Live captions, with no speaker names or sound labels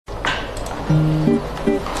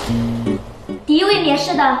第一位面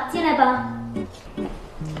试的进来吧。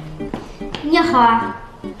你好啊。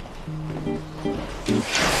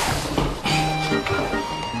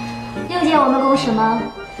了解我们公司吗？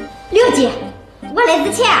了解。我来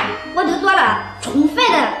之前我都做了充分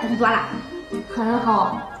的工作了。很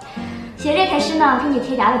好。现在开始呢，给你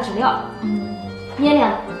添加的资料。年龄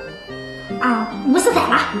啊，53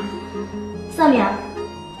了。生命。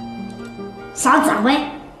上张文。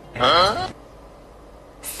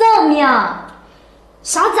生命。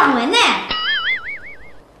上张文呢？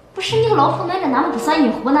不是你个老婆们，这哪么不算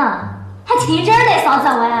孕妇呢？还亲这儿来上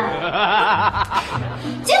张文？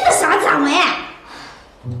就是上张文。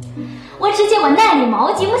我只见过男的嘛，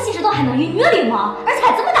我几乎谁知道还能有女的嘛？而且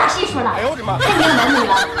还这么大岁数了，还明白没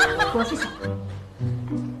有？滚出去！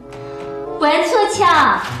滚出去！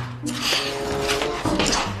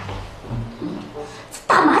这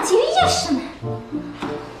大妈精也是呢。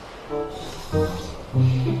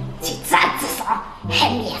就咱智商还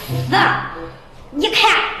面试，你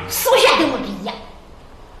看数学都没毕业。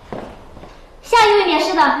下一位面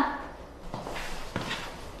试的。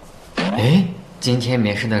哎，今天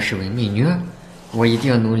面试的是位美女，我一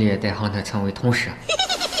定努力带上她成为同事。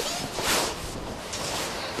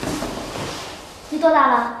你多大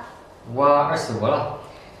了？我25了。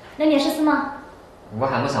来面试是吗？我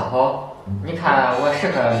还没想好，你看我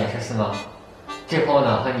适合面试是吗？最好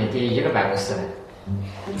呢和你在一个办公室嘞。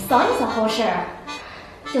少你算好事儿，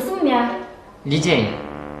叫什么名？李建议。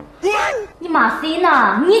你骂谁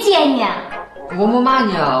呢？你建议。我没骂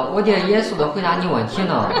你啊，我在严肃的回答你问题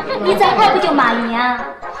呢。你这还不就骂你啊？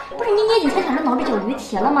不是你年纪才上这脑子就驴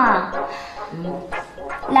踢了吗？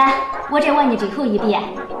来，我再问你最后一遍，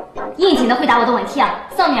严谨的回答我的问题啊，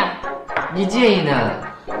上面。你介意呢？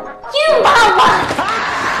你骂我，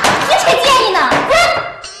你才介意呢！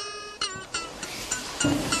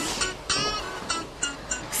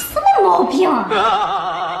什么毛病？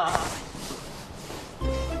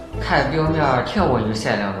看表面挺温柔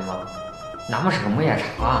善良的嘛，哪么是个木叶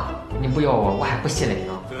叉？你不要我，我还不稀累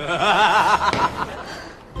呢。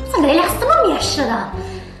这来俩什么面试的，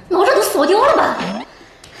脑子都烧掉了吧？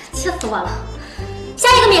气死我了！下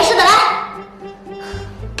一个面试的来。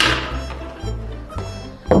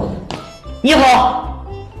你好。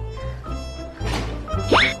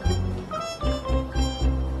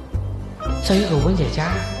这有个文件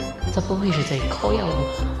夹，这不会是在考验我吧？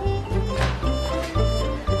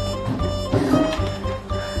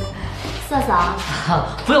嫂嫂，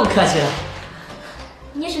不用客气了。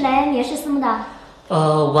你是来面试什么的？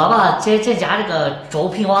我吧在咱家这个招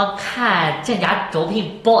聘网看咱家招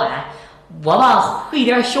聘保安，我吧会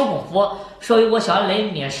点小功夫，所以我想来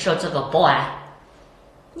面试这个保安。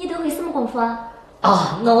你都会什么功夫啊？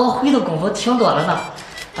啊，那我会的功夫挺多的呢。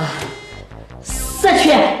啊，射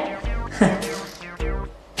拳，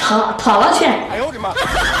螳螂拳，哎呦我的妈，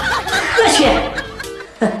鹤拳。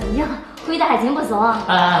呀，会的还真不少啊。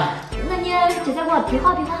那你这再给我比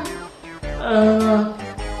划比划。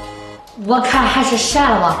我看还是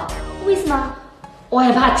删了吧。为什么？我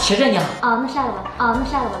害怕踢着你。那删了吧。那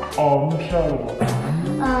删了吧。那删了吧。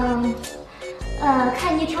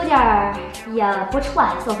看你条件也不错，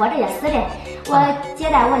说活着也是的。我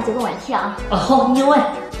简单问几个问题啊。好，你问。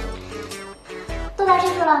多大岁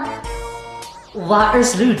数了？我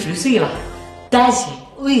26周岁了，单身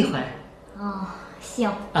未婚。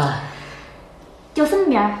行。叫什么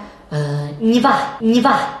名？你爸。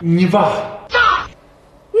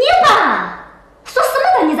说什么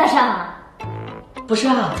呢？你这是？不是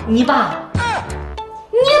啊，你爸。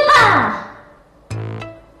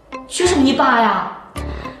就是你爸呀。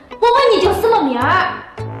我问你叫什么名儿？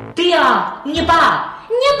对呀，你爸。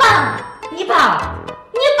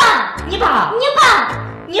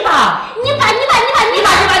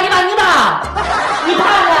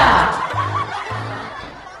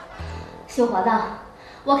小伙子，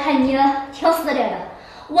我看你挺实在的，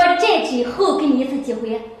我再最后给你一次机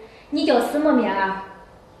会，你叫什么名儿？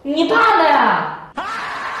你爸呢？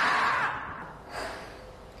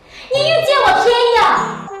你又占我便宜啊！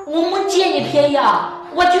我没占你便宜啊，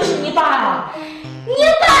我就是你爸啊！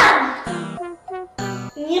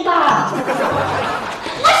你爸！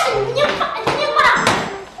我是你爸！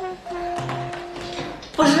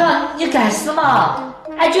不是你干什么？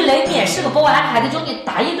俺就来面试个保安，还得叫你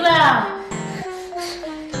打一顿啊！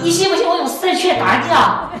你信不信我用4拳打你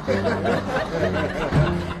啊？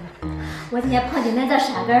我今天碰见恁这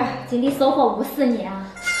傻根儿，真得少活50年啊！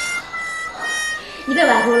你别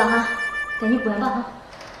挽留了哈，赶紧滚吧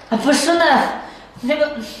哈！不是呢，那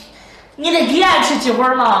个，你得给俺吃机会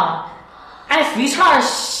嘛！俺非常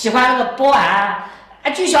喜欢那个保安，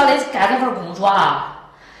俺就想来干这份工作啊！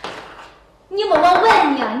你问我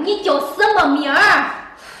问你，你叫什么名儿？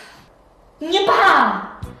你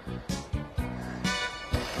爸？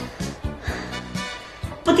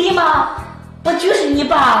不对吗？我就是你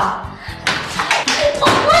爸。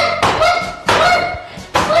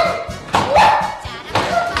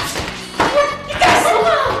你干什么？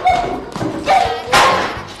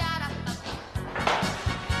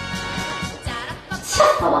气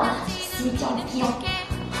死我了！洗脚兵。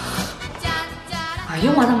哎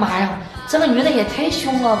呦我的妈呀！这个女的也太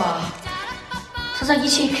凶了吧！她这一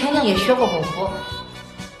切肯定也学过功夫，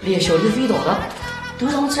连小李飞刀的都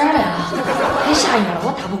扔这儿来了，太吓人了，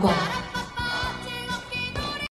我打不过她。